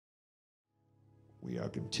We are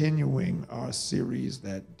continuing our series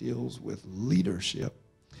that deals with leadership.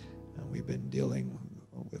 And we've been dealing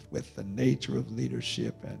with the nature of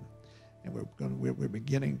leadership, and we're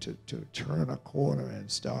beginning to turn a corner and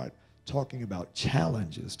start talking about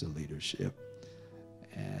challenges to leadership.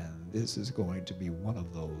 And this is going to be one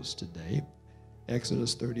of those today.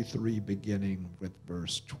 Exodus 33, beginning with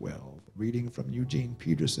verse 12, reading from Eugene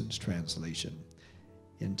Peterson's translation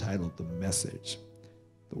entitled The Message.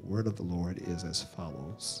 The word of the Lord is as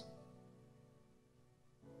follows.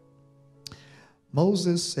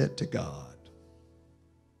 Moses said to God,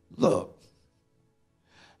 "Look,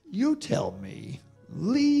 you tell me,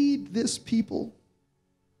 lead this people,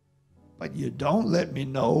 but you don't let me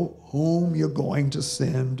know whom you're going to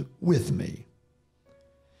send with me.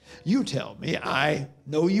 You tell me I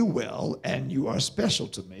know you well and you are special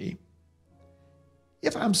to me.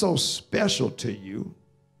 If I'm so special to you,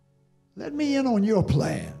 let me in on your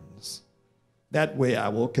plans. That way I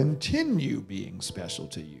will continue being special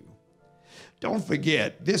to you. Don't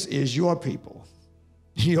forget, this is your people,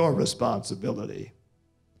 your responsibility."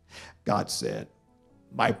 God said,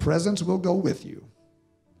 "My presence will go with you.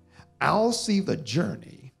 I'll see the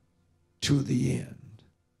journey to the end."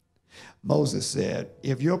 Moses said,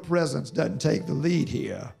 "If your presence doesn't take the lead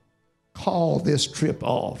here, call this trip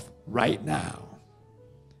off right now.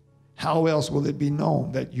 How else will it be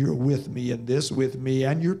known that you're with me in this, with me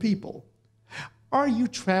and your people? Are you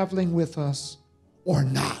traveling with us or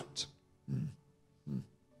not?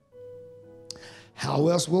 How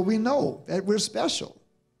else will we know that we're special,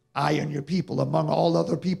 I and your people, among all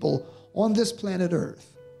other people on this planet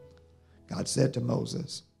Earth?" God said to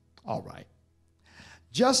Moses, "All right,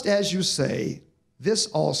 just as you say, this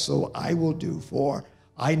also I will do, for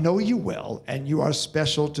I know you well and you are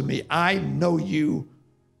special to me. I know you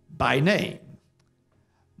by name."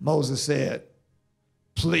 Moses said,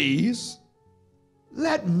 "Please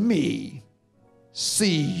let me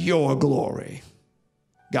see your glory."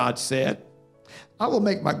 God said, "I will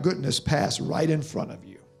make my goodness pass right in front of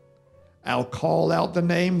you. I'll call out the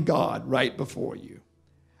name God right before you.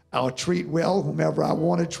 I'll treat well whomever I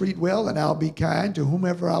want to treat well, and I'll be kind to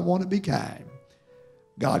whomever I want to be kind."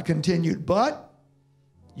 God continued, "But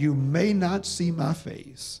you may not see my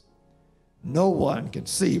face. No one can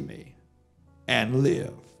see me and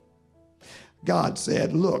live." God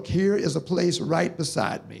said, "Look, here is a place right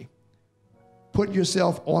beside me. Put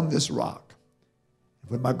yourself on this rock.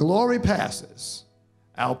 When my glory passes,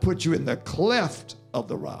 I'll put you in the cleft of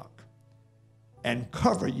the rock and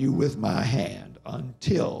cover you with my hand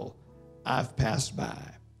until I've passed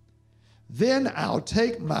by. Then I'll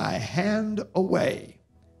take my hand away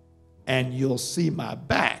and you'll see my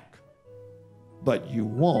back, but you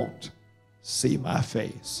won't see my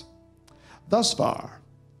face." Thus far,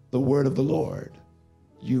 the word of the Lord.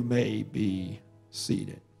 You may be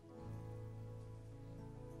seated.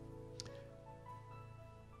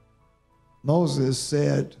 Moses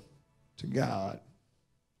said to God,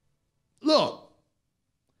 "Look,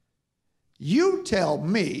 you tell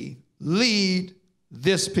me, lead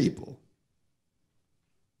this people,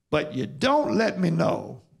 but you don't let me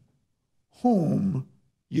know whom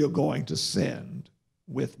you're going to send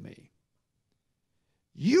with me.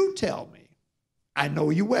 You tell me, I know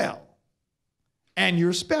you well, and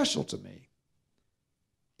you're special to me.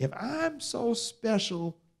 If I'm so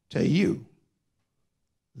special to you,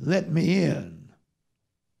 let me in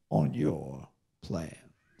on your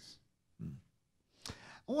plans."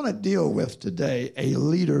 I want to deal with today a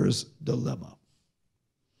leader's dilemma.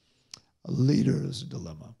 A leader's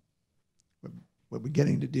dilemma. We're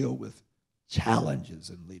beginning to deal with challenges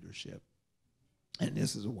in leadership, and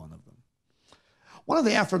this is one of them. One of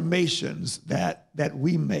the affirmations that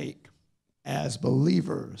we make as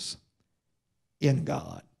believers in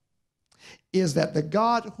God is that the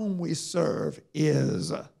God whom we serve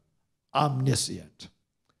is omniscient.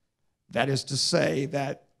 That is to say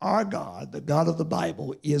that our God, the God of the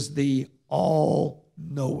Bible, is the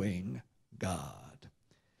all-knowing God.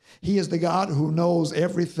 He is the God who knows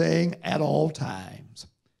everything at all times.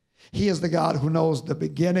 He is the God who knows the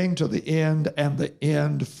beginning to the end and the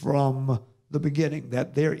end from the beginning,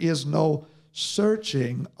 that there is no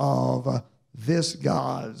searching of this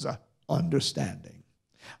God's understanding.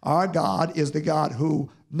 Our God is the God who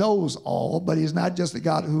knows all, but he's not just the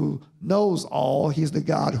God who knows all, he's the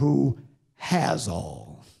God who has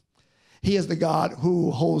all. He is the God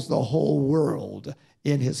who holds the whole world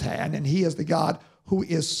in his hand, and he is the God who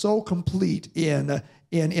is so complete in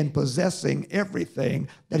possessing everything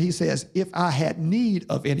that he says, if I had need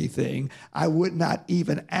of anything, I would not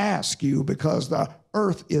even ask you, because the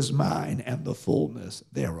earth is mine and the fullness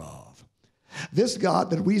thereof. This God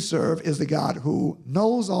that we serve is the God who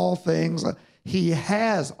knows all things. He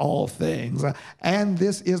has all things. And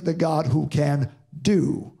this is the God who can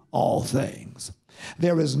do all things.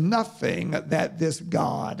 There is nothing that this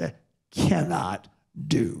God cannot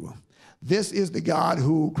do. This is the God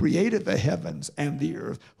who created the heavens and the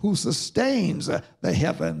earth, who sustains the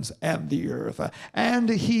heavens and the earth. And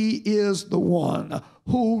he is the one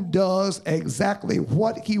who does exactly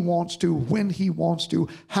what he wants to, when he wants to,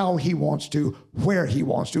 how he wants to, where he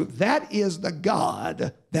wants to. That is the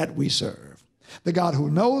God that we serve. The God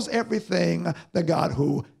who knows everything, the God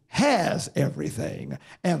who has everything,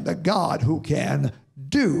 and the God who can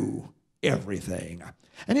do everything.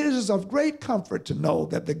 And it is of great comfort to know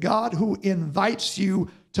that the God who invites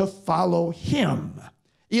you to follow him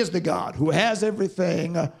is the God who has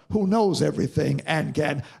everything, who knows everything, and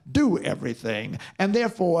can do everything. And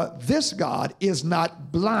therefore, this God is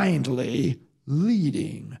not blindly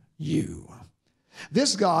leading you.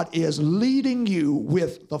 This God is leading you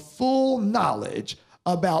with the full knowledge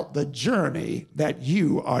about the journey that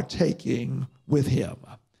you are taking with him.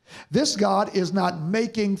 This God is not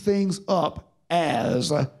making things up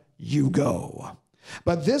as you go.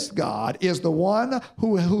 But this God is the one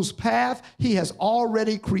whose path he has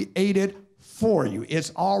already created for you.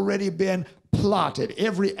 It's already been plotted.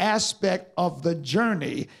 Every aspect of the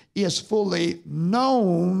journey is fully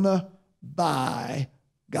known by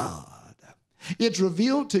God. It's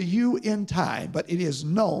revealed to you in time, but it is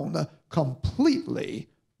known completely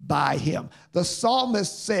by him. The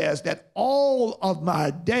psalmist says that all of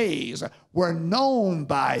my days were known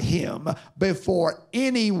by him before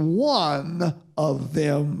any one of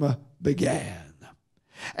them began.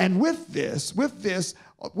 And with this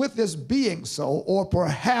being so, or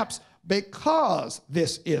perhaps because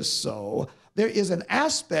this is so, there is an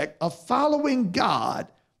aspect of following God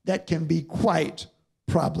that can be quite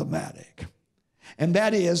problematic. And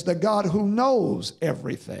that is the God who knows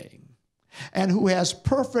everything and who has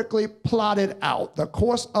perfectly plotted out the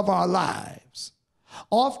course of our lives,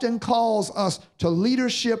 often calls us to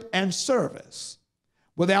leadership and service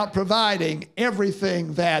without providing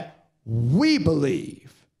everything that we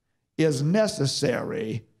believe is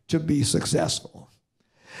necessary to be successful.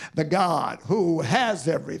 The God who has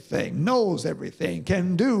everything, knows everything,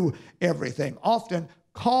 can do everything, often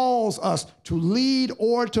calls us to lead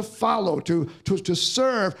or to follow, to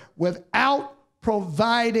serve without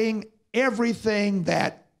providing everything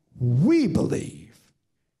that we believe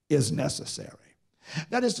is necessary.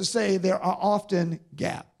 That is to say, there are often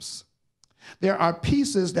gaps. There are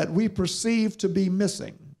pieces that we perceive to be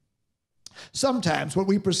missing. Sometimes what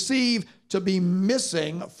we perceive to be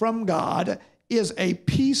missing from God is a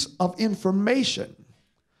piece of information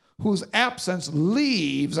whose absence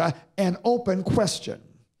leaves an open question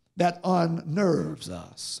that unnerves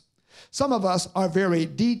us. Some of us are very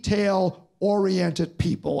detail-oriented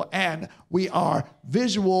people, and we are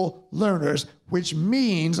visual learners, which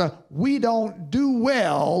means we don't do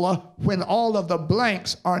well when all of the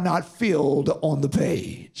blanks are not filled on the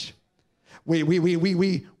page. We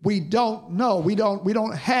don't know. We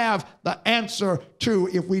don't have the answer to,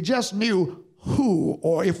 if we just knew who,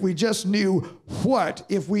 or if we just knew what,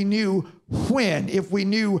 if we knew when, if we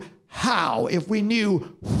knew how, if we knew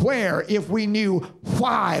where, if we knew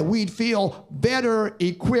why, we'd feel better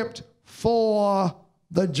equipped for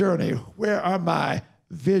the journey. Where are my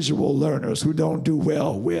visual learners who don't do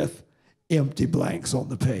well with empty blanks on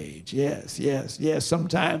the page? Yes.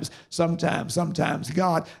 Sometimes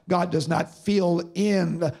God does not fill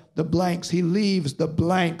in the blanks. He leaves the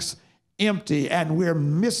blanks empty, and we're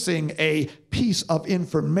missing a piece of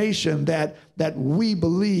information that we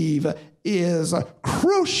believe is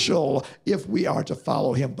crucial if we are to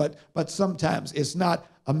follow him. But sometimes it's not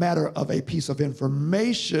a matter of a piece of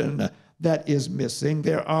information that is missing.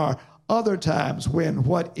 There are other times when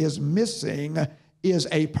what is missing is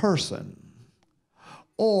a person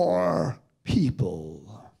or people.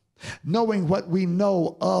 Knowing what we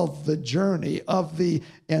know of the journey, of the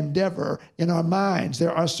endeavor in our minds,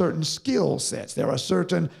 there are certain skill sets, there are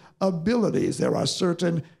certain abilities, there are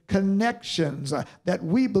certain connections that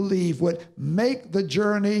we believe would make the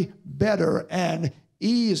journey better and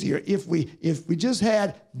easier if we just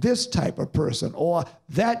had this type of person or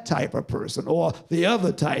that type of person or the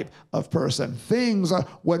other type of person. Things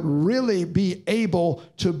would really be able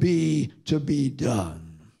to be done.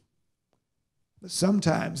 But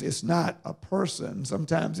sometimes it's not a person.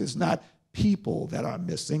 Sometimes it's not people that are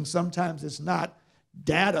missing. Sometimes it's not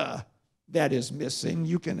data that is missing.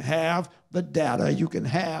 You can have the data, you can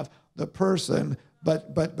have the person,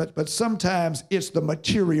 but sometimes it's the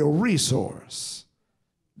material resource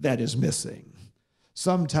that is missing.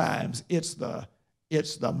 Sometimes it's the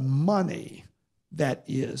money that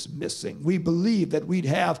is missing. We believe that we'd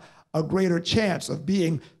have a greater chance of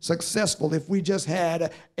being successful if we just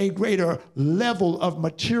had a greater level of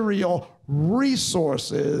material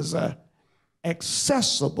resources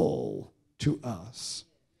accessible to us.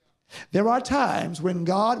 There are times when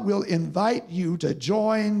God will invite you to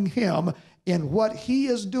join him in what he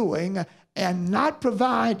is doing and not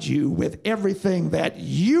provide you with everything that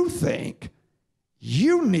you think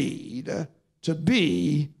you need to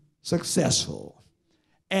be successful.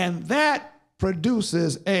 And that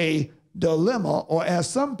produces a dilemma, or as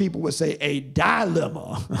some people would say, a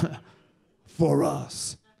dilemma for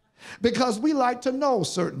us. Because we like to know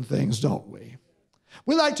certain things, don't we?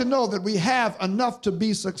 We like to know that we have enough to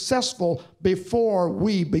be successful before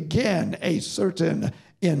we begin a certain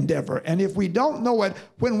endeavor. And if we don't know it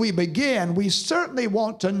when we begin, we certainly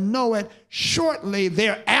want to know it shortly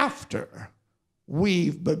thereafter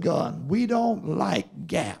we've begun. We don't like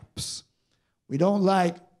gaps. We don't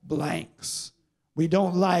like blanks. We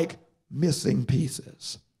don't like missing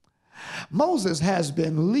pieces. Moses has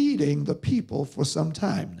been leading the people for some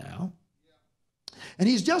time now, and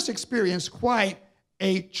he's just experienced quite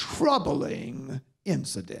a troubling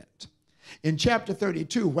incident. In chapter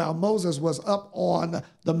 32, while Moses was up on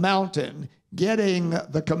the mountain getting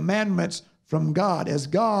the commandments from God, as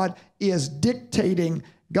God is dictating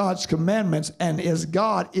God's commandments and as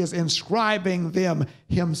God is inscribing them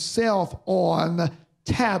himself on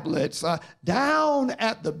tablets down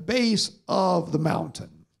at the base of the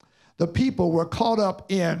mountain, the people were caught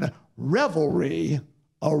up in revelry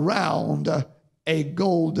around a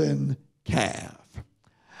golden calf.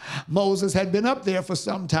 Moses had been up there for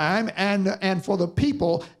some time, and for the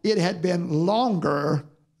people, it had been longer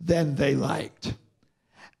than they liked.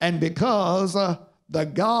 And because the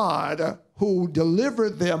God who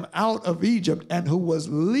delivered them out of Egypt and who was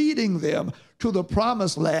leading them to the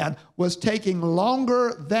promised land was taking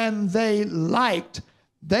longer than they liked,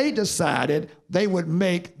 they decided they would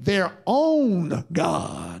make their own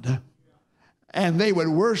God, and they would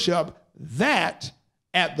worship that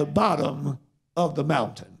at the bottom of the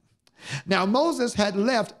mountain. Now, Moses had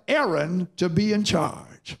left Aaron to be in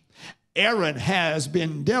charge. Aaron has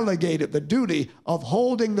been delegated the duty of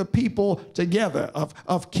holding the people together,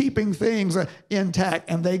 of keeping things intact.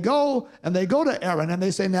 And they go to Aaron and they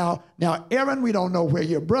say, now, Aaron, we don't know where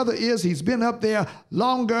your brother is. He's been up there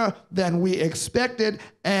longer than we expected.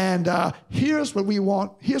 And here's what we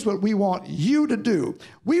want you to do.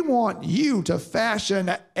 We want you to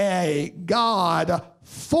fashion a God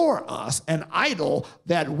for us, an idol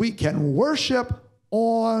that we can worship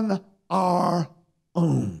on our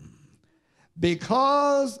own.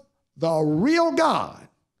 Because the real God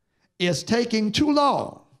is taking too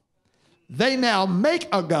long, they now make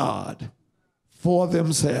a God for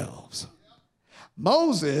themselves.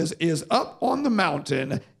 Moses is up on the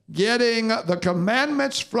mountain getting the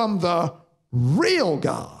commandments from the real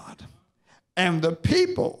God, and the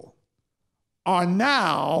people are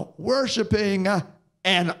now worshiping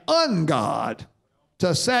an ungod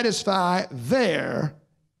to satisfy their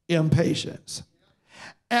impatience.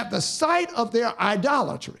 At the sight of their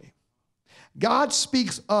idolatry, God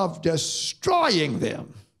speaks of destroying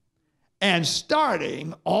them and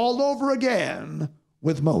starting all over again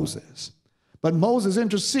with Moses. But Moses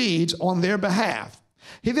intercedes on their behalf.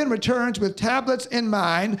 He then returns with tablets in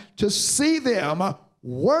mind to see them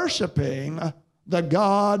worshiping the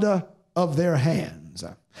God of their hands.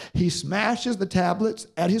 He smashes the tablets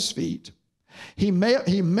at his feet. He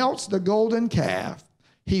melts the golden calf.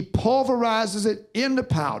 He pulverizes it into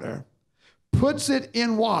powder, puts it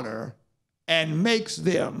in water, and makes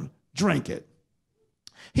them drink it.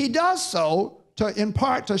 He does so in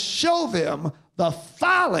part to show them the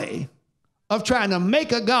folly of trying to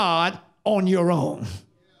make a God on your own.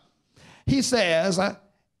 He says,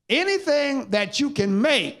 anything that you can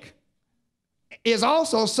make is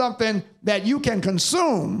also something that you can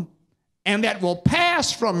consume and that will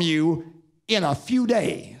pass from you in a few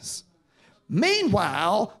days.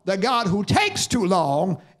 Meanwhile, the God who takes too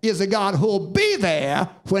long is a God who'll be there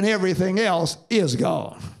when everything else is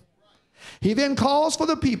gone. He then calls for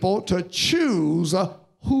the people to choose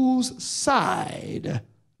whose side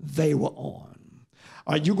they were on.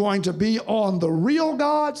 Are you going to be on the real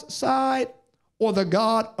God's side or the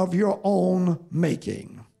God of your own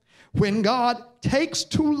making? When God takes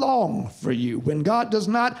too long for you, when God does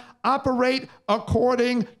not operate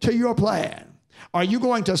according to your plan, are you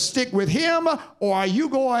going to stick with him, or are you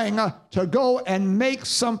going to go and make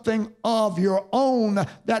something of your own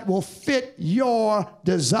that will fit your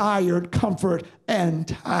desired comfort and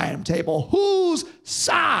timetable? Whose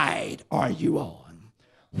side are you on?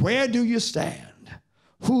 where do you stand?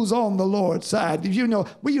 Who's on the Lord's side? Did you know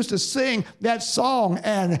we used to sing that song,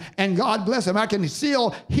 and God bless him, I can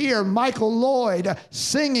still hear Michael Lloyd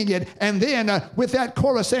singing it, and then with that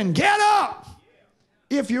chorus saying, get up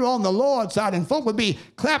if you're on the Lord's side, and folk would be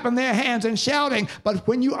clapping their hands and shouting. But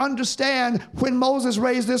when you understand, when Moses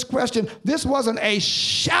raised this question, this wasn't a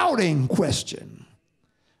shouting question.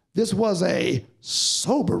 This was a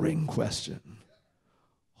sobering question.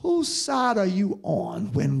 Whose side are you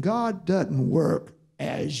on when God doesn't work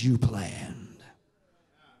as you planned?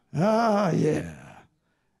 Ah, yeah.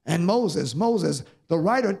 And Moses, the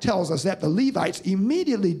writer tells us that the Levites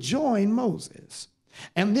immediately joined Moses.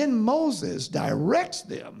 And then Moses directs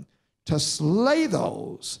them to slay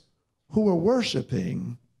those who were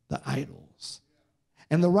worshiping the idols.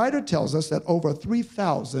 And the writer tells us that over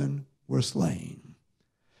 3,000 were slain.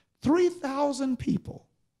 3,000 people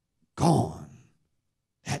gone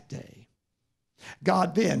that day.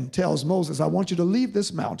 God then tells Moses, I want you to leave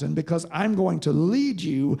this mountain because I'm going to lead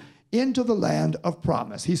you into the land of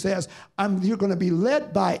promise. He says, you're going to be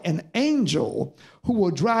led by an angel who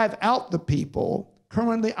will drive out the people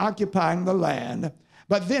currently occupying the land.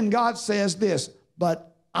 But then God says this,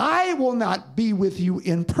 but I will not be with you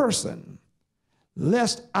in person,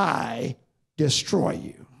 lest I destroy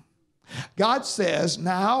you. God says,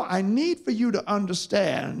 now I need for you to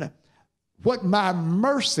understand what my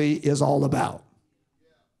mercy is all about.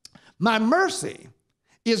 My mercy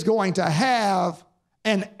is going to have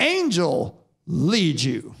an angel lead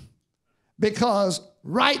you, because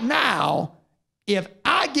right now, if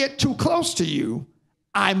I get too close to you,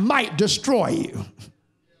 I might destroy you.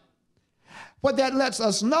 What that lets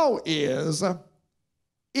us know is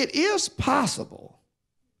it is possible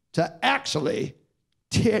to actually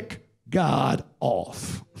tick God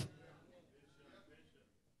off.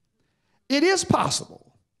 It is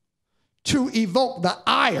possible to evoke the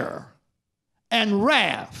ire and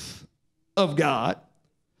wrath of God,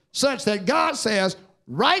 such that God says,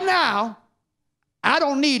 right now, I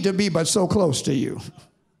don't need to be but so close to you,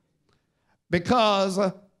 because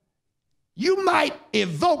you might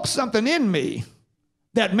evoke something in me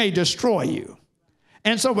that may destroy you.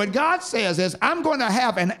 And so what God says is, I'm going to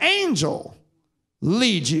have an angel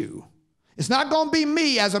lead you. It's not going to be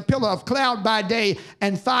me as a pillar of cloud by day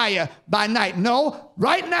and fire by night. No,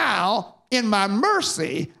 right now, in my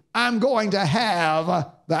mercy, I'm going to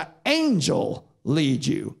have the angel lead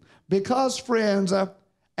you. Because, friends,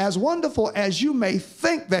 as wonderful as you may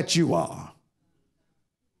think that you are,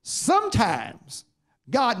 sometimes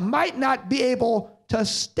God might not be able to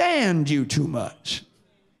stand you too much.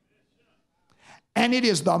 And it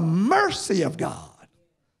is the mercy of God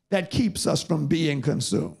that keeps us from being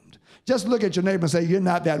consumed. Just look at your neighbor and say, you're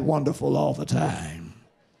not that wonderful all the time.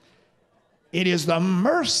 It is the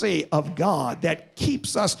mercy of God that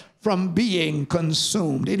keeps us from being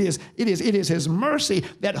consumed. It is his mercy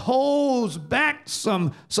that holds back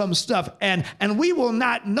some stuff. And we will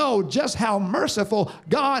not know just how merciful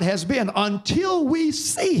God has been until we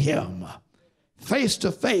see him face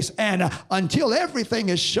to face, and until everything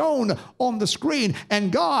is shown on the screen.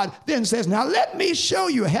 And God then says, now let me show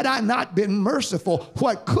you, had I not been merciful,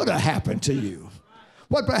 what could have happened to you.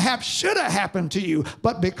 What perhaps should have happened to you,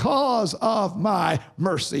 but because of my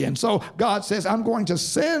mercy. And so God says, I'm going to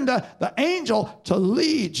send the angel to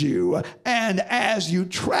lead you. And as you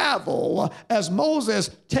travel, as Moses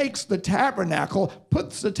takes the tabernacle,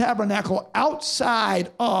 puts the tabernacle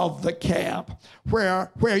outside of the camp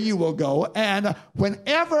where you will go. And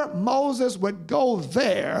whenever Moses would go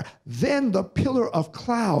there, then the pillar of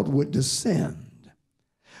cloud would descend.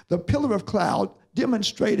 The pillar of cloud,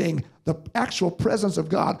 demonstrating the actual presence of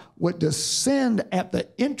God, would descend at the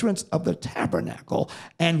entrance of the tabernacle,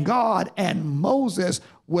 and God and Moses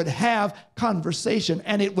would have conversation,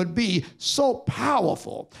 and it would be so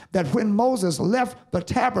powerful that when Moses left the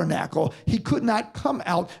tabernacle, he could not come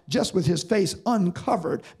out just with his face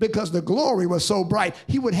uncovered, because the glory was so bright.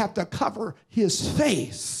 He would have to cover his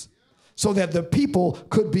face so that the people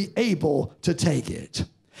could be able to take it.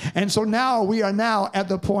 And so now we are now at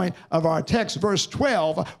the point of our text, verse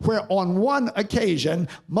 12, where on one occasion,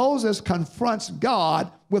 Moses confronts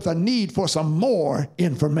God with a need for some more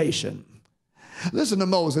information. Listen to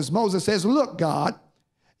Moses. Moses says, look, God,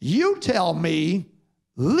 you tell me,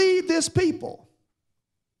 lead this people,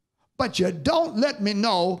 but you don't let me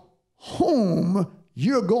know whom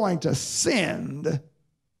you're going to send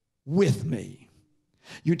with me.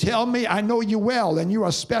 You tell me I know you well and you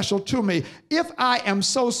are special to me. If I am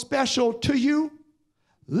so special to you,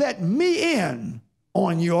 let me in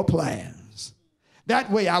on your plans.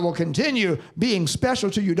 That way I will continue being special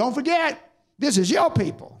to you. Don't forget, this is your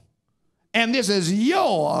people. and this is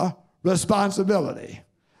your responsibility.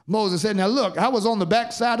 Moses said, now look, I was on the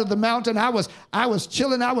backside of the mountain. I was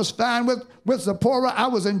chilling. I was fine with Zipporah. I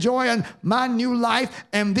was enjoying my new life.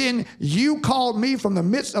 And then you called me from the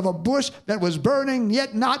midst of a bush that was burning,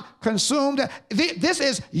 yet not consumed. This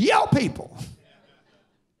is your people.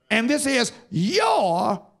 And this is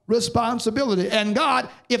your responsibility. And God,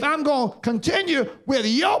 if I'm going to continue with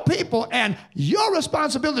your people and your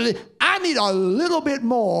responsibility, I need a little bit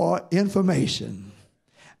more information.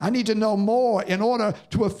 I need to know more in order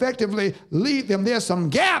to effectively lead them. There's some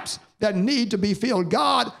gaps that need to be filled.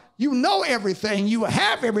 God, you know everything, you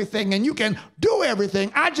have everything, and you can do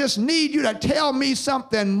everything. I just need you to tell me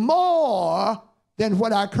something more than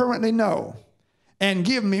what I currently know, and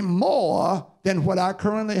give me more than what I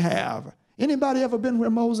currently have. Anybody ever been where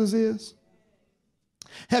Moses is?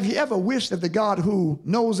 Have you ever wished that the God who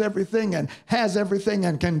knows everything and has everything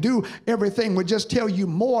and can do everything would just tell you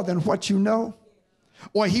more than what you know?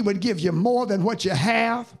 Or he would give you more than what you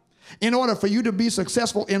have in order for you to be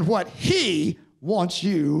successful in what he wants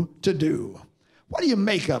you to do? What do you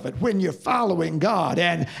make of it when you're following God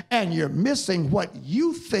and you're missing what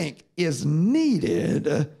you think is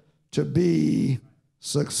needed to be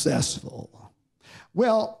successful?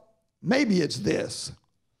 Well, maybe it's this.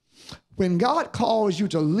 When God calls you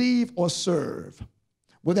to leave or serve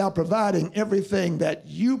without providing everything that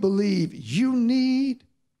you believe you need,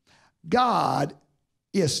 God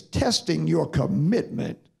is testing your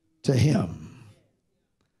commitment to him.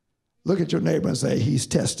 Look at your neighbor and say, he's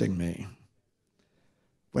testing me.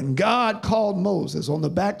 When God called Moses on the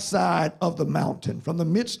backside of the mountain from the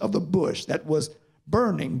midst of the bush that was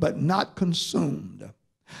burning but not consumed,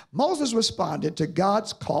 Moses responded to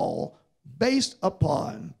God's call based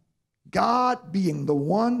upon God being the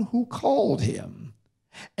one who called him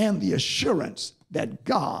and the assurance that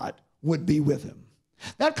God would be with him.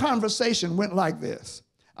 That conversation went like this.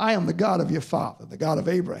 I am the God of your father, the God of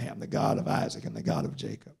Abraham, the God of Isaac, and the God of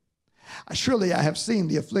Jacob. Surely I have seen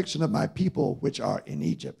the affliction of my people which are in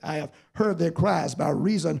Egypt. I have heard their cries by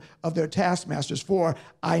reason of their taskmasters, for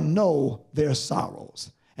I know their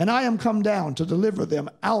sorrows. And I am come down to deliver them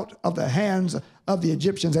out of the hands of the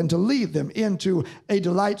Egyptians and to lead them into a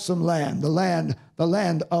delightsome land, the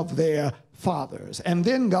land of their fathers. And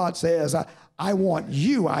then God says, I want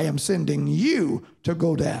you, I am sending you to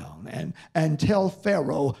go down and tell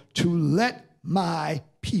Pharaoh to let my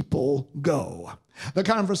people go. The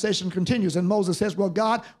conversation continues, and Moses says, well,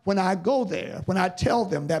 God, when I go there, when I tell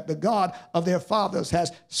them that the God of their fathers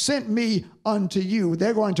has sent me unto you,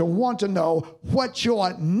 they're going to want to know what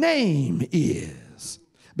your name is.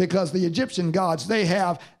 Because the Egyptian gods, they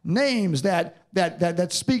have names that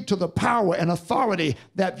speak to the power and authority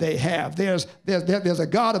that they have. There's a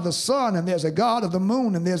God of the sun, and there's a God of the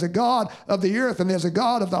moon, and there's a God of the earth, and there's a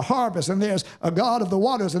God of the harvest, and there's a God of the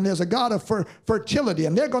waters, and there's a God of fertility.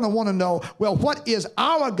 And they're going to want to know, well, what is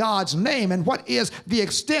our God's name, and what is the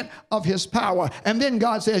extent of his power? And then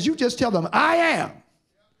God says, you just tell them, I am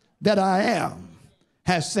that I am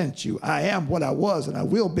has sent you. I am what I was, and I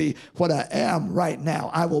will be what I am right now.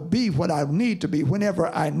 I will be what I need to be whenever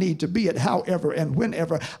I need to be it, however and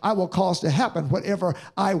whenever. I will cause to happen whatever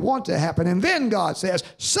I want to happen. And then God says,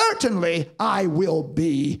 certainly I will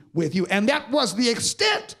be with you. And that was the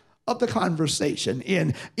extent of the conversation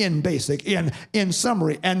in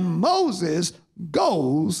summary. And Moses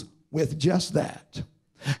goes with just that.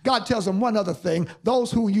 God tells him one other thing: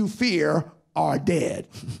 those who you fear are dead.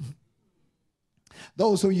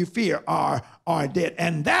 Those who you fear are dead.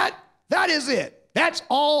 And that is it. That's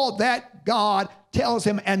all that God tells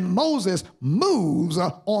him. And Moses moves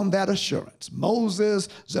on that assurance. Moses,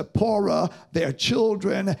 Zipporah, their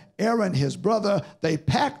children, Aaron, his brother, they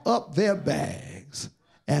pack up their bags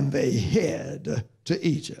and they head to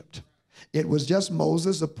Egypt. It was just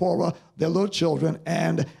Moses, Zipporah, their little children,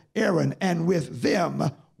 and Aaron. And with them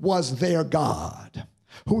was their God,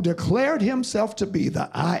 who declared himself to be the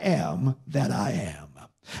I am that I am.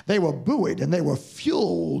 They were buoyed and they were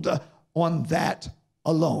fueled on that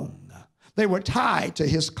alone. They were tied to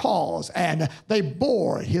his cause and they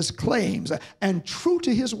bore his claims. And true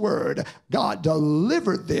to his word, God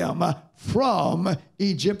delivered them from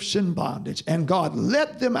Egyptian bondage. And God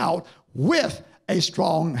led them out with a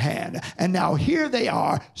strong hand. And now here they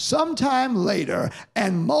are sometime later,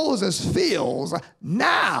 and Moses feels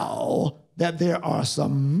now that there are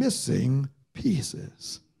some missing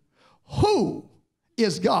pieces. Who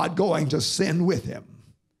is God going to send with him?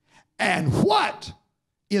 And what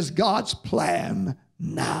is God's plan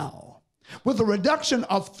now? With a reduction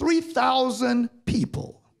of 3,000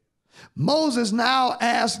 people, Moses now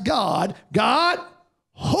asks God,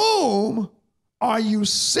 whom are you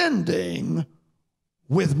sending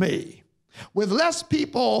with me? With less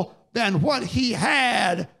people than what he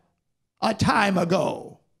had a time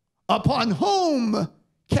ago, upon whom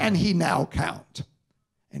can he now count?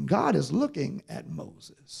 And God is looking at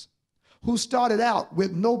Moses, who started out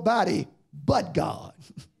with nobody but God,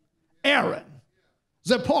 Aaron,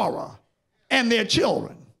 Zipporah, and their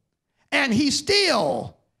children. And he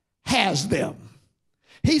still has them.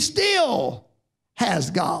 He still has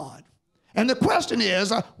God. And the question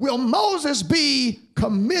is, will Moses be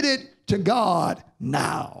committed to God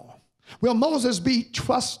now? Will Moses be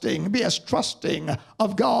as trusting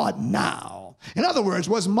of God now? In other words,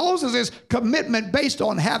 was Moses' commitment based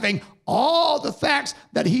on having all the facts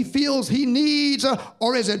that he feels he needs,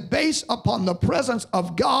 or is it based upon the presence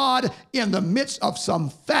of God in the midst of some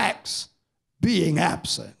facts being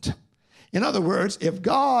absent? In other words, if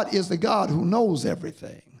God is the God who knows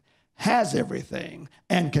everything, has everything,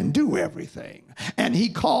 and can do everything, and he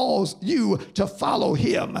calls you to follow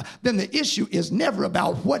him, then the issue is never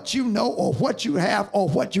about what you know or what you have or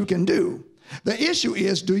what you can do. The issue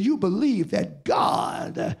is, do you believe that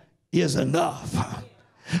God is enough?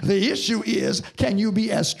 The issue is, can you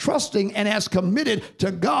be as trusting and as committed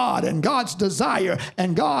to God and God's desire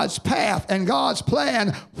and God's path and God's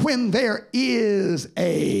plan when there is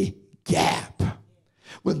a gap?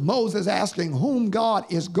 With Moses asking whom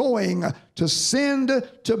God is going to send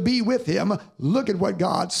to be with him, look at what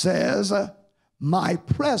God says: my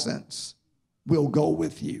presence will go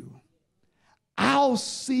with you. I'll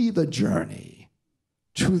see the journey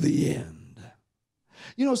to the end.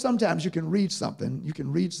 You know, sometimes you can read something, and you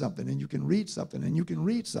can read something,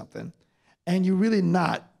 and you really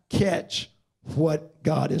not catch what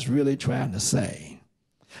God is really trying to say,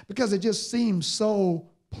 because it just seems so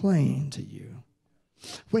plain to you.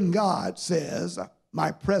 When God says,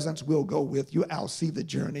 my presence will go with you, I'll see the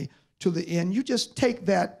journey to the end, you just take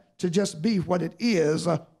that to just be what it is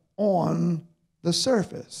on the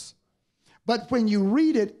surface. But when you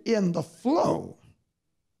read it in the flow,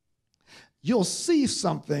 you'll see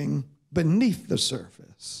something beneath the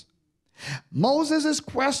surface. Moses'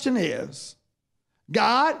 question is,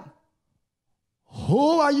 God,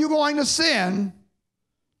 who are you going to send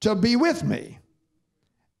to be with me?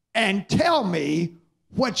 And tell me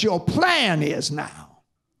what your plan is now.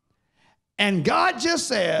 And God just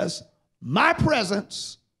says, my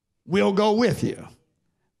presence will go with you.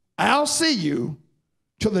 I'll see you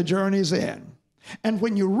to the journey's end. And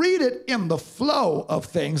when you read it in the flow of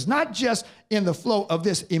things, not just in the flow of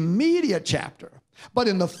this immediate chapter, but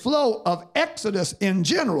in the flow of Exodus in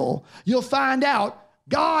general, you'll find out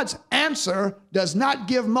God's answer does not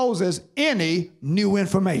give Moses any new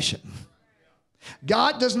information.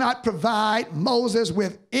 God does not provide Moses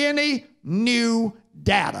with any new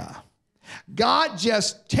data. God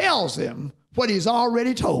just tells him what he's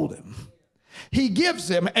already told him. He gives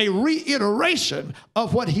him a reiteration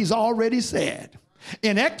of what he's already said.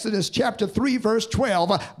 In Exodus chapter 3, verse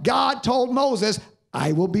 12, God told Moses,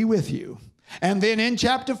 I will be with you. And then in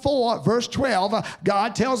chapter 4, verse 12,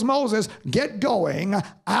 God tells Moses, get going,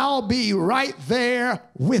 I'll be right there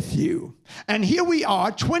with you. And here we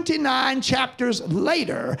are 29 chapters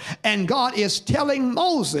later, and God is telling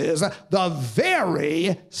Moses the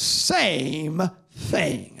very same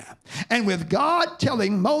thing. And with God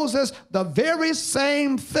telling Moses the very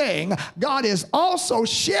same thing, God is also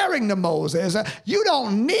sharing to Moses, you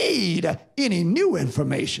don't need any new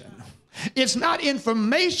information. It's not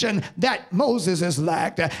information that Moses has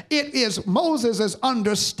lacked. It is Moses'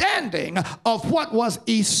 understanding of what was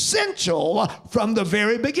essential from the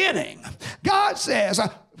very beginning. God says,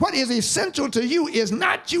 what is essential to you is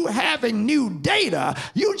not you having new data.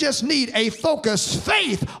 You just need a focused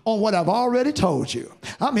faith on what I've already told you.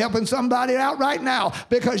 I'm helping somebody out right now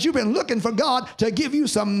because you've been looking for God to give you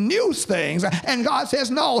some new things. And God says,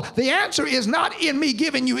 no, the answer is not in me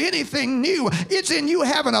giving you anything new. It's in you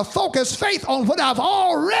having a focused faith on what I've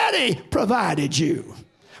already provided you.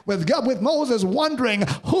 With Moses wondering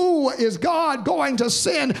who is God going to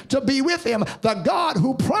send to be with him, the God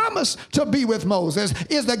who promised to be with Moses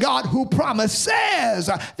is the God who promises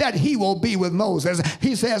that he will be with Moses.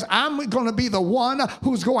 He says, I'm going to be the one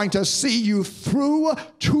who's going to see you through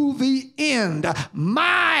to the end.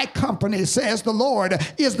 My company, says the Lord,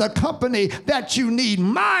 is the company that you need.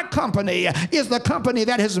 My company is the company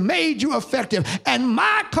that has made you effective. And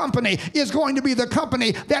my company is going to be the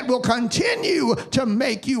company that will continue to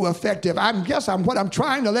make you effective. What I'm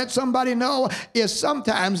trying to let somebody know is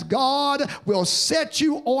sometimes God will set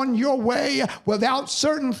you on your way without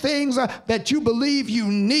certain things that you believe you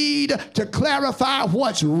need to clarify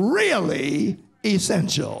what's really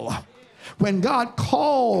essential. When God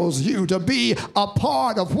calls you to be a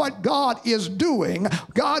part of what God is doing,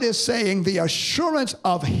 God is saying the assurance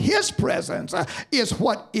of his presence is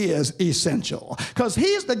what is essential. Because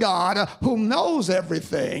he's the God who knows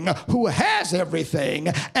everything, who has everything,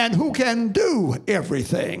 and who can do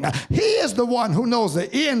everything. He is the one who knows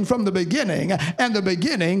the end from the beginning and the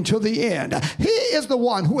beginning to the end. He is the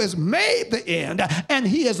one who has made the end, and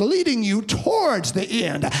he is leading you towards the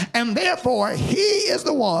end. And therefore, he is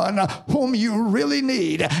the one whom you really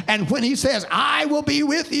need. And when he says, I will be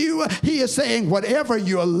with you, he is saying whatever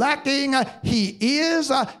you're lacking, he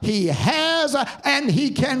is, he has, and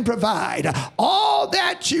he can provide. All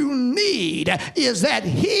that you need is that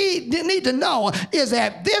need to know is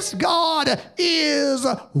that this God is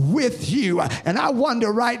with you. And I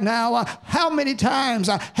wonder right now, how many times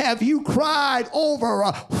have you cried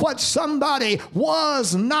over what somebody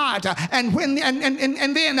was not, and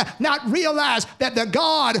then not realize that the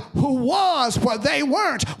God who was what they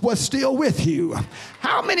weren't was still with you?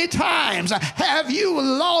 How many times have you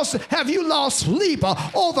lost sleep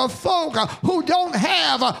over folk who don't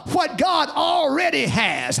have what God already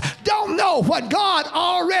has, don't know what God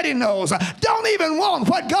already knows, don't even want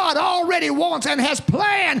what God already wants and has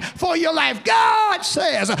planned for your life? God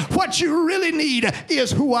says what you really need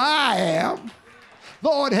is who I am.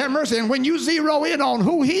 Lord have mercy. And when you zero in on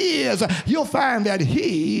who he is, you'll find that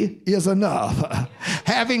he is enough.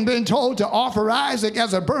 Having been told to offer Isaac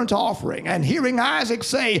as a burnt offering, and hearing Isaac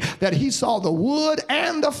say that he saw the wood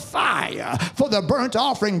and the fire for the burnt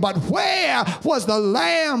offering, but where was the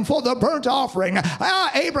lamb for the burnt offering?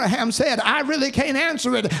 Abraham said, I really can't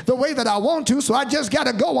answer it the way that I want to, so I just got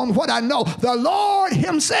to go on what I know. The Lord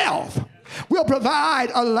himself will provide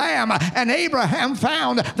a lamb. And Abraham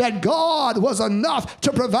found that God was enough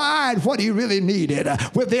to provide what he really needed.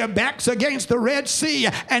 With their backs against the Red Sea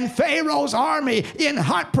and Pharaoh's army in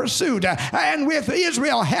hot pursuit, and with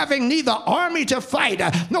Israel having neither army to fight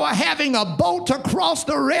nor having a boat to cross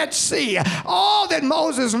the Red Sea, all that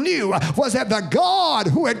Moses knew was that the God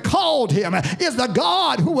who had called him is the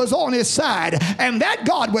God who was on his side, and that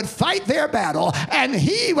God would fight their battle, and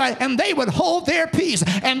they would hold their peace,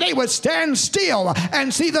 and they would stand still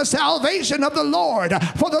and see the salvation of the Lord,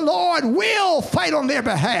 for the Lord will fight on their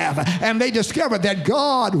behalf. And they discovered that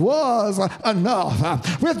God was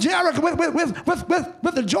enough. With Jericho,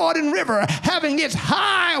 with the Jordan River having its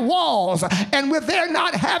high walls, and with their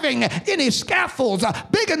not having any scaffolds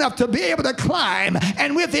big enough to be able to climb,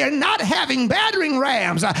 and with their not having battering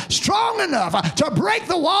rams strong enough to break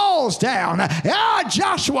the walls down,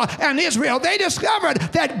 Joshua and Israel, they discovered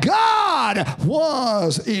that God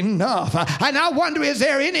was enough. And I wonder, is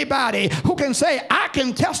there anybody who can say, I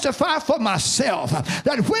can testify for myself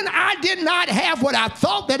that when I did not have what I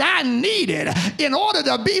thought that I needed in order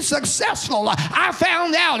to be successful, I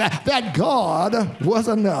found out that God was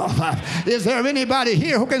enough? Is there anybody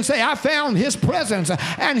here who can say, I found his presence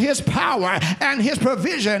and his power and his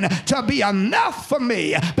provision to be enough for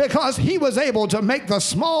me, because he was able to make the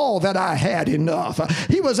small that I had enough.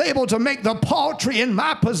 He was able to make the paltry in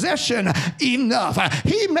my possession enough.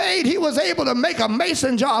 He was able to make a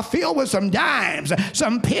mason jar filled with some dimes,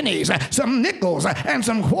 some pennies, some nickels, and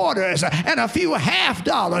some quarters, and a few half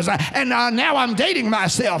dollars, and now I'm dating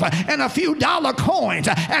myself, and a few dollar coins,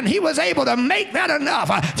 and he was able to make that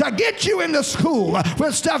enough to get you into school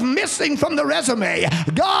with stuff missing from the resume.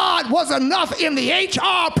 God was enough in the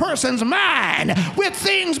HR person's mind with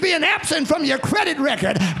things being absent from your credit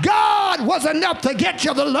record. God was enough to get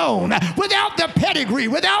you the loan without the pedigree,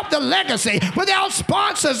 without the legacy, without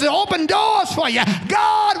sponsors to open doors for you.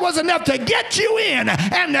 God was enough to get you in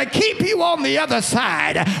and to keep you on the other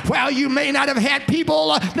side. Well, you may not have had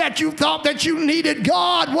people that you thought that you needed.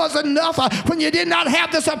 God was enough when you did not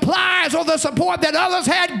have the supplies or the support that others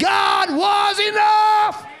had. God was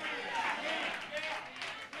enough.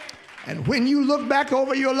 And when you look back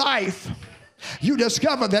over your life, you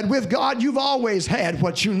discover that with God, you've always had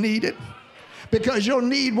what you needed. Because your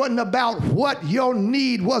need wasn't about what, your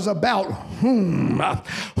need was about whom.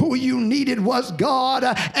 Who you needed was God,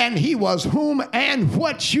 and he was whom and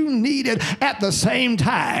what you needed at the same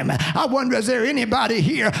time. I wonder, is there anybody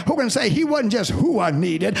here who can say he wasn't just who I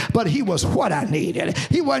needed, but he was what I needed?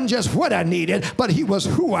 He wasn't just what I needed, but he was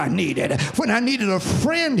who I needed. When I needed a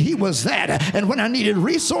friend, he was that. And when I needed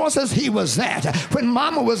resources, he was that. When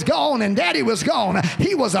mama was gone and daddy was gone,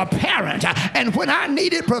 he was a parent. And when I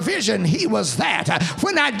needed provision, he was that. that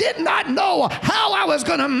when I did not know how I was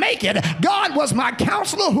going to make it, God was my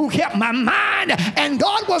counselor who kept my mind, and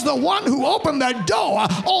God was the one who opened the door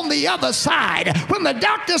on the other side. When the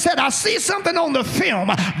doctor said, I see something on the film,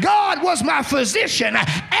 God was my physician,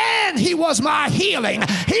 and he was my healing.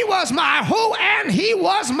 He was my who, and he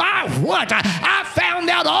was my what. I found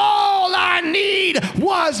out all I need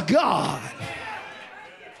was God.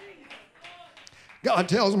 God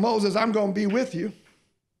tells Moses, I'm going to be with you.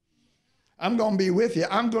 I'm going to be with you.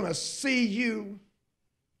 I'm going to see you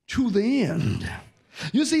to the end.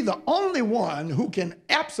 You see, the only one who can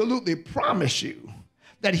absolutely promise you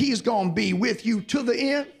that he's going to be with you to the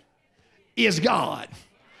end is God.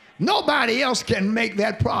 Nobody else can make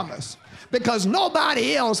that promise because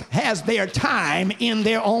nobody else has their time in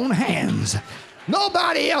their own hands.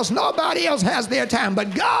 Nobody else has their time.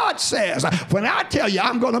 But God says, when I tell you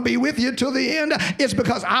I'm going to be with you to the end, it's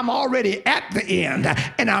because I'm already at the end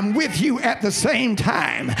and I'm with you at the same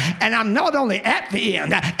time. And I'm not only at the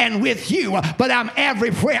end and with you, but I'm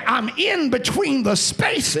everywhere. I'm in between the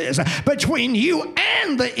spaces between you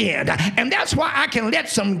and the end. And that's why I can let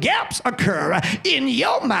some gaps occur in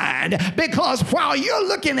your mind, because while you're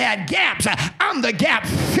looking at gaps, I'm the gap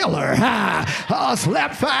filler.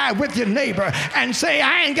 Slap five with your neighbor and say,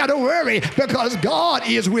 I ain't got to worry because God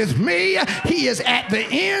is with me. He is at the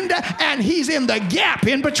end and he's in the gap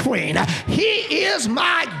in between. He is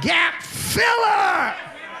my gap filler.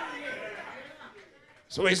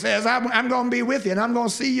 So he says, I'm going to be with you and I'm going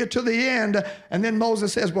to see you to the end. And then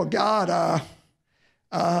Moses says, well, God,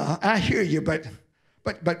 I hear you, but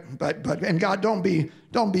and God, don't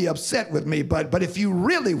be upset with me, but if you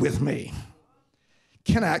really with me,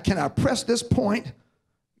 can I press this point?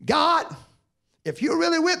 God, if you're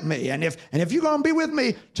really with me, and if you're going to be with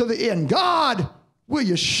me to the end, God, will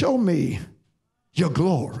you show me your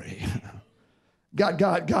glory? God,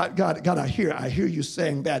 I hear you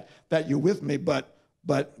saying that you're with me, but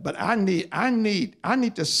I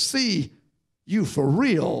need to see you for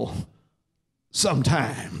real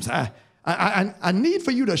sometimes. I need for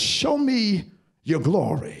you to show me your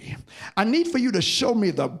glory. I need for you to show me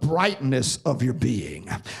the brightness of your being.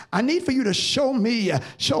 I need for you to show me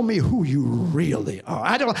who you really are.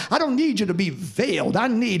 I don't need you to be veiled. I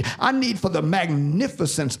need for the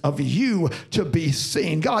magnificence of you to be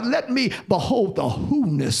seen. God, let me behold the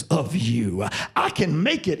who-ness of you. I can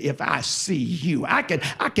make it if I see you. I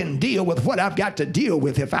can deal with what I've got to deal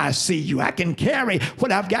with if I see you. I can carry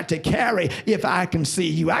what I've got to carry if I can see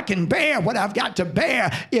you. I can bear what I've got to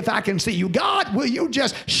bear if I can see you. God, will you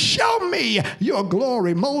just show me your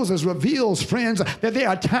glory? Moses reveals, friends, that there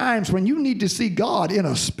are times when you need to see God in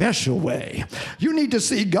a special way. You need to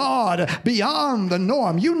see God beyond the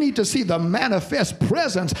norm. You need to see the manifest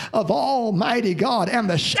presence of Almighty God. And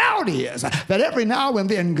the shout is that every now and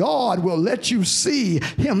then God will let you see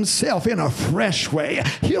himself in a fresh way.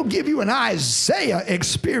 He'll give you an Isaiah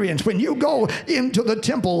experience. When you go into the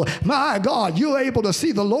temple, my God, you're able to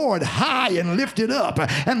see the Lord high and lifted up,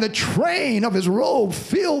 and the train of his robe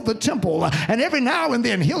filled the temple. And every now and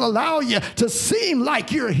then he'll allow you to seem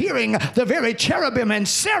like you're hearing the very cherubim and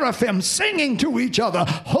seraphim singing to each other,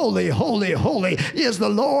 holy, holy, holy is the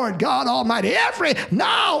Lord God Almighty. Every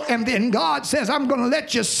now and then God says, I'm going to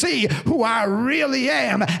let you see who I really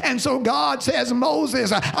am. And so God says,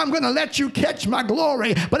 Moses, I'm going to let you catch my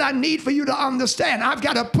glory, but I need for you to understand, I've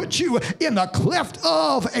got to put you in the cleft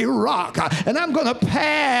of a rock, and I'm going to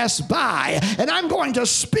pass by, and I'm going to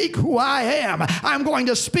speak who I am. I'm going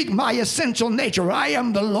to speak my essential nature. I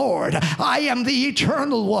am the Lord. I am the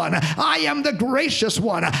eternal one. I am the gracious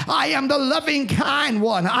one. I am the loving kind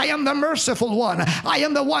one. I am the merciful one. I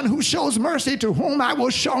am the one who shows mercy to whom I will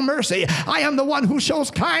show mercy. I am the one who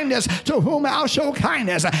shows kindness to whom I'll show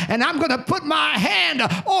kindness. And I'm going to put my hand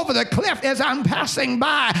over the cliff as I'm passing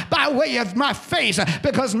by way of my face,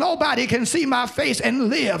 because nobody can see my face and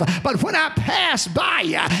live. But when I pass by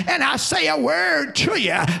you and I say a word to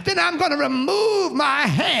you, then I'm going to remove my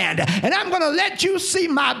hand and I'm going to let you see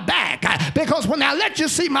my back, because when I let you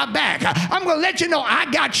see my back, I'm going to let you know I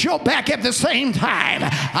got your back at the same time.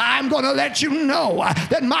 I'm going to let you know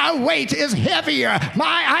that my weight is heavier.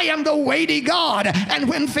 I am the weighty God, and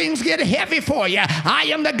when things get heavy for you, I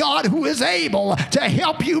am the God who is able to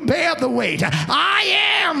help you bear the weight.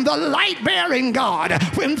 I am the light-bearing God.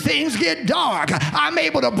 When things get dark, I'm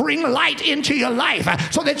able to bring light into your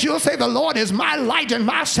life so that you'll say, the Lord is my light and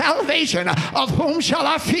my salvation. Of whom shall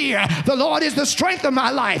I fear? The Lord is the strength of my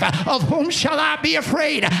life. Of whom shall I be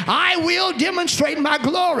afraid? I will demonstrate my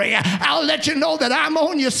glory. I'll let you know that I'm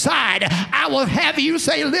on your side. I will have you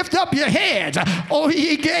say, lift up your heads, O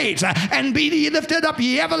ye gates, and be ye lifted up,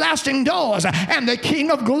 ye everlasting doors, and the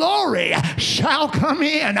King of glory shall come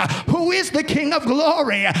in. Who is the King of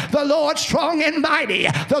glory? The Lord strong and mighty,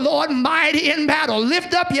 the Lord mighty in battle.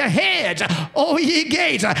 Lift up your heads, O ye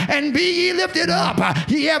gates, and be ye lifted up,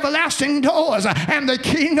 ye everlasting doors, and the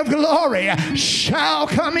King of glory shall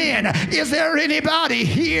come in. Is there anybody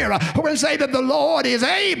here who can say that the Lord is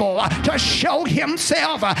able to show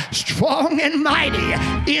himself strong and mighty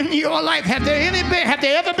in your life? Have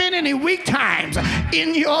there ever been any weak times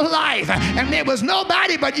in your life and there was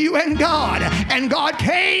nobody but you and God, and God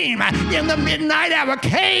came in the midnight hour,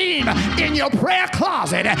 came in your prayer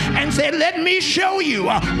closet and said, let me show you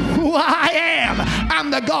who I am.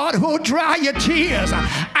 I'm the God who'll dry your tears.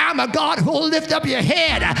 I'm a God who'll lift up your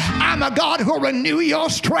head. I'm a God who'll renew your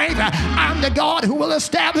strength. I'm the God who will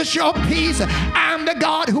establish your peace. I'm the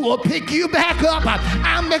God who will pick you back up.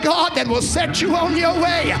 I'm the God that will set you on your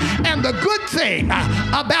way. And the good thing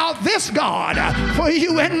about this God for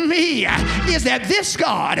you and me is that this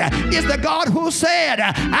God is the God who said,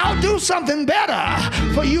 I'll do something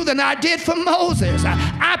better for you than I did for Moses.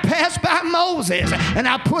 I passed by Moses and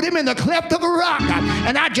I put him in the cleft of a rock,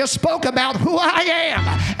 and I just spoke about who I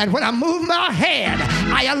am. And when I moved my hand,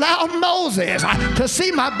 I allowed Moses to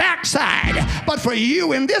see my backside. But for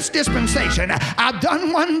you in this dispensation, I've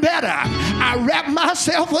done one better. I wrapped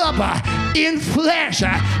myself up in flesh,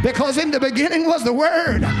 because in the beginning was the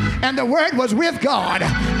Word, and the Word was with God,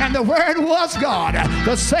 and the Word was God.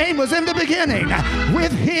 The same was in the beginning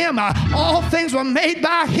with him. All things were made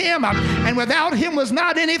by him, and without him was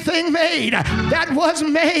not anything made that was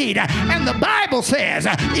made. And the Bible says,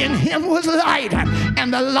 in him was light,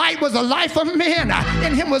 and the light was the life of men.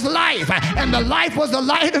 In him was life, and the life was the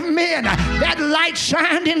light of men. That light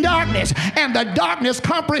shined in darkness, and the darkness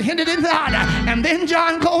comprehended it not. And then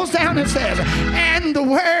John goes down and says, and the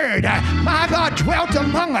Word, my God, dwelt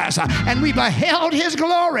among us, and we beheld his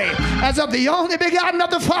glory as of the only begotten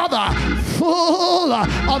of the Father, full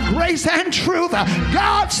of grace and truth.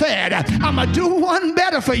 God said, I'm going to do one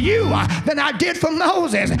better for you than I did for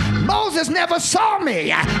Moses. Moses never saw me,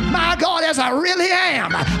 my God, as I really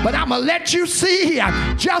am, but I'm going to let you see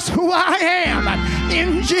just who I am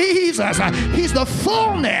in Jesus. He's the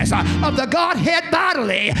fullness of the Godhead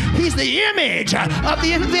bodily. He's the image of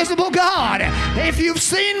the invisible God. If you've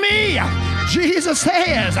seen me, Jesus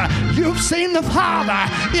says, you've seen the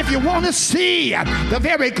Father. If you want to see the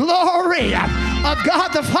very glory of God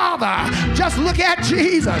the Father, just look at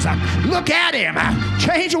Jesus. Look at him.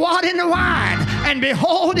 Change water into wine and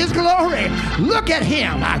behold his glory. Look at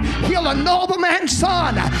him. Heal a nobleman's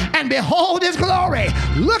son and behold his glory.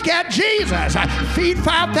 Look at Jesus. Feed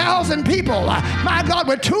 5,000 people, my God,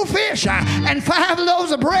 with 2 fish and 5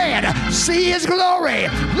 loaves of bread. See his glory.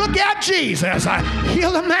 Look at Jesus.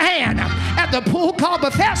 Heal a man at the pool called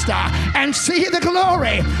Bethesda and see the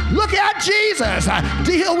glory. Look at Jesus.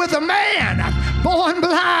 Deal with a man born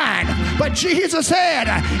blind. But Jesus said,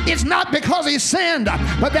 it's not because he sinned,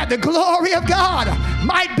 but that the glory of God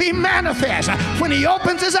might be manifest. When he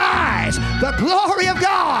opens his eyes, the glory of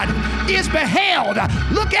God is beheld.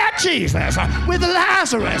 Look at Jesus with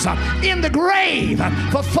Lazarus in the grave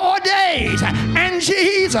for 4 days, and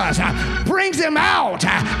Jesus brings him out.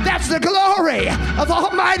 That's the glory of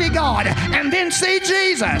Almighty God. And then see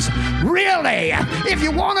Jesus. Really, if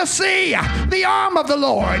you want to see the arm of the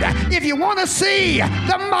Lord, if you want to see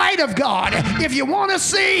the might of God, if you want to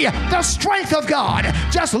see the strength of God,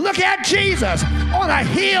 just look at Jesus on a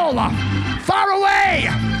hill far away,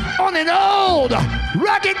 on an old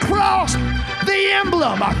rugged cross, the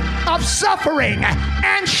emblem of suffering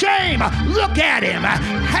and shame. Look at him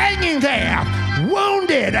hanging there,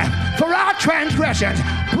 wounded for our transgressions,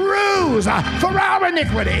 bruised for our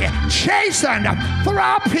iniquity, chastened for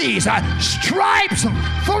our peace, stripes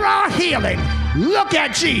for our healing. Look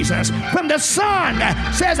at Jesus. When the sun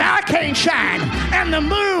says I can't shine, and the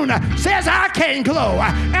moon says I can't glow,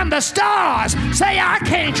 and the stars say I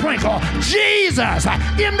can't twinkle, Jesus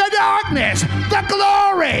in the darkness, the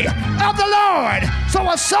glory of the Lord. So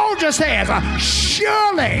a soldier says,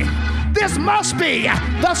 surely this must be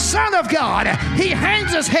the Son of God. He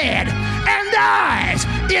hangs his head and dies.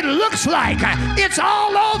 It looks like it's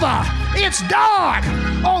all over. It's dark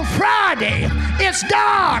on Friday. It's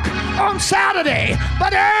dark on Saturday.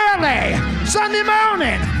 But early Sunday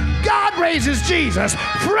morning, God raises Jesus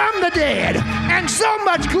from the dead. And so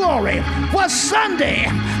much glory was Sunday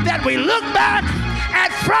that we look back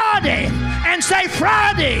at Friday and say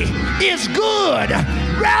Friday is good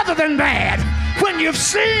rather than bad. When you've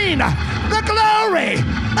seen the glory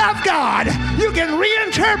of God, you can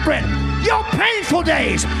reinterpret your painful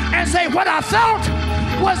days and say, what I thought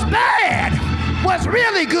was bad was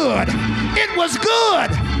really good. It was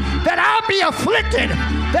good that I'll be afflicted,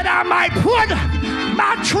 that I might put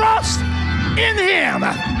my trust in him.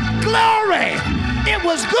 Glory. It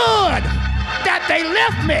was good that they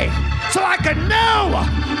left me so I could know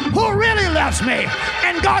who really loves me,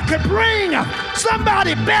 and God could bring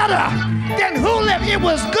somebody better than who left. It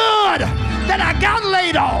was good that I got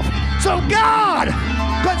laid off so God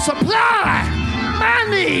could supply my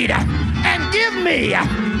need and give me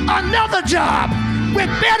another job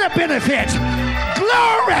with better benefits.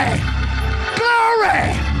 Glory,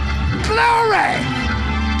 glory, glory,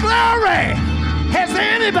 glory. Has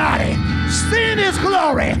anybody seen his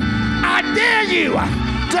glory? I dare you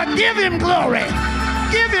to give him glory,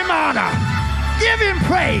 give him honor, give him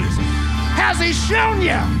praise. Has he shown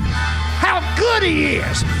you how good he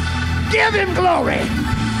is? Give him glory,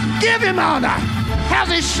 give him honor. Has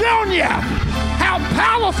he shown you how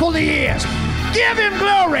powerful he is? Give him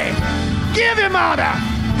glory, give him honor.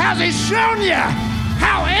 Has he shown you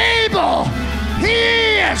how able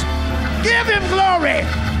he is? Give him glory,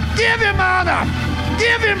 give him honor,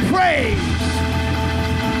 give him praise.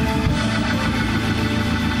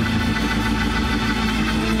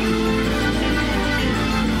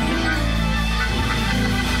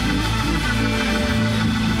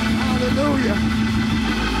 Hallelujah.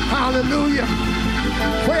 Hallelujah.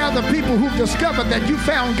 Where are the people who've discovered that you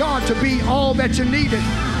found God to be all that you needed?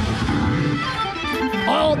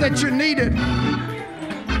 All that you needed.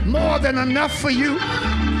 More than enough for you.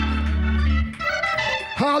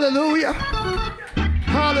 Hallelujah.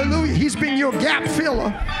 Hallelujah. He's been your gap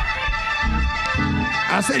filler.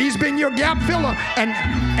 I said he's been your gap filler.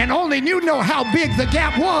 And only you know how big the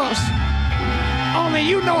gap was. Only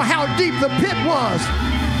you know how deep the pit was.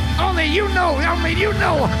 Only you know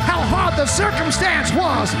how hard the circumstance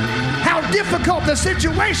was, how difficult the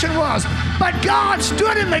situation was. But God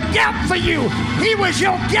stood in the gap for you. He was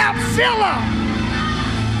your gap filler.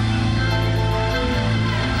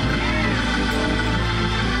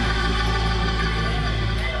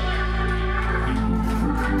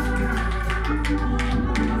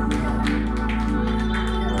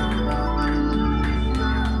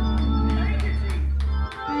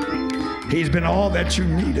 He's been all that you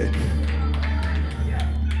needed.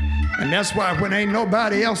 And that's why when ain't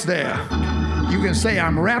nobody else there, you can say,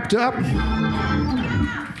 I'm wrapped up,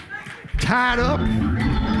 tied up,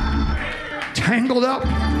 tangled up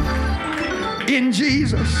in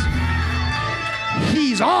Jesus.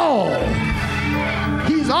 He's all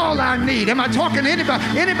I need. Am I talking to anybody?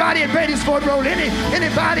 Anybody at Beatty's-Ford Road?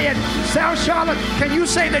 Anybody at South Charlotte? Can you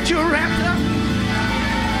say that you're wrapped up?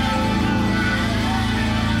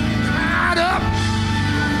 Up,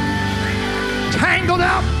 tangled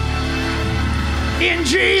up in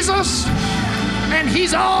Jesus, and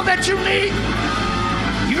he's all that you need.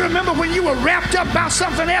 You remember when you were wrapped up by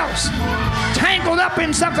something else, tangled up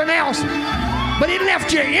in something else, but it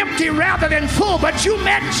left you empty rather than full, but you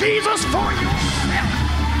met Jesus for yourself.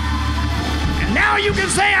 And now you can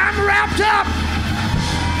say, I'm wrapped up,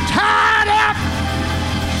 tied up,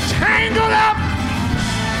 tangled up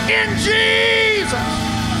in Jesus.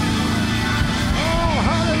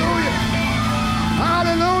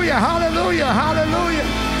 Hallelujah, hallelujah, hallelujah,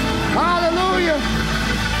 hallelujah,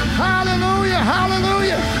 hallelujah,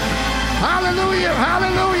 hallelujah, hallelujah,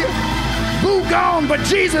 hallelujah. Boo gone, but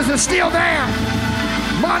Jesus is still there.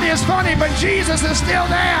 Money is funny, but Jesus is still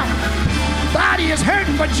there. Body is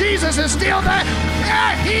hurting, but Jesus is still there.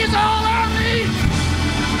 Yeah, he's all I need.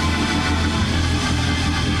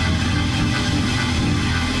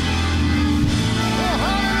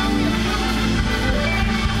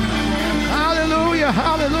 Hallelujah,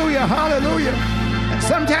 hallelujah, hallelujah. And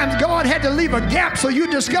sometimes God had to leave a gap so you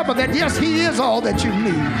discover that, yes, he is all that you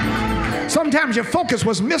need. Sometimes your focus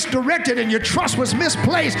was misdirected and your trust was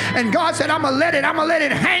misplaced. And God said, I'm going to let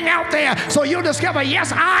it hang out there so you'll discover,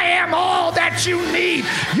 yes, I am all that you need.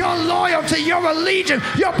 Your loyalty, your allegiance,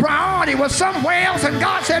 your priority was somewhere else. And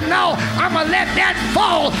God said, no, I'm going to let that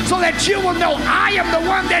fall so that you will know I am the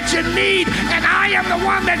one that you need and I am the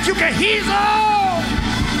one that you can. He's all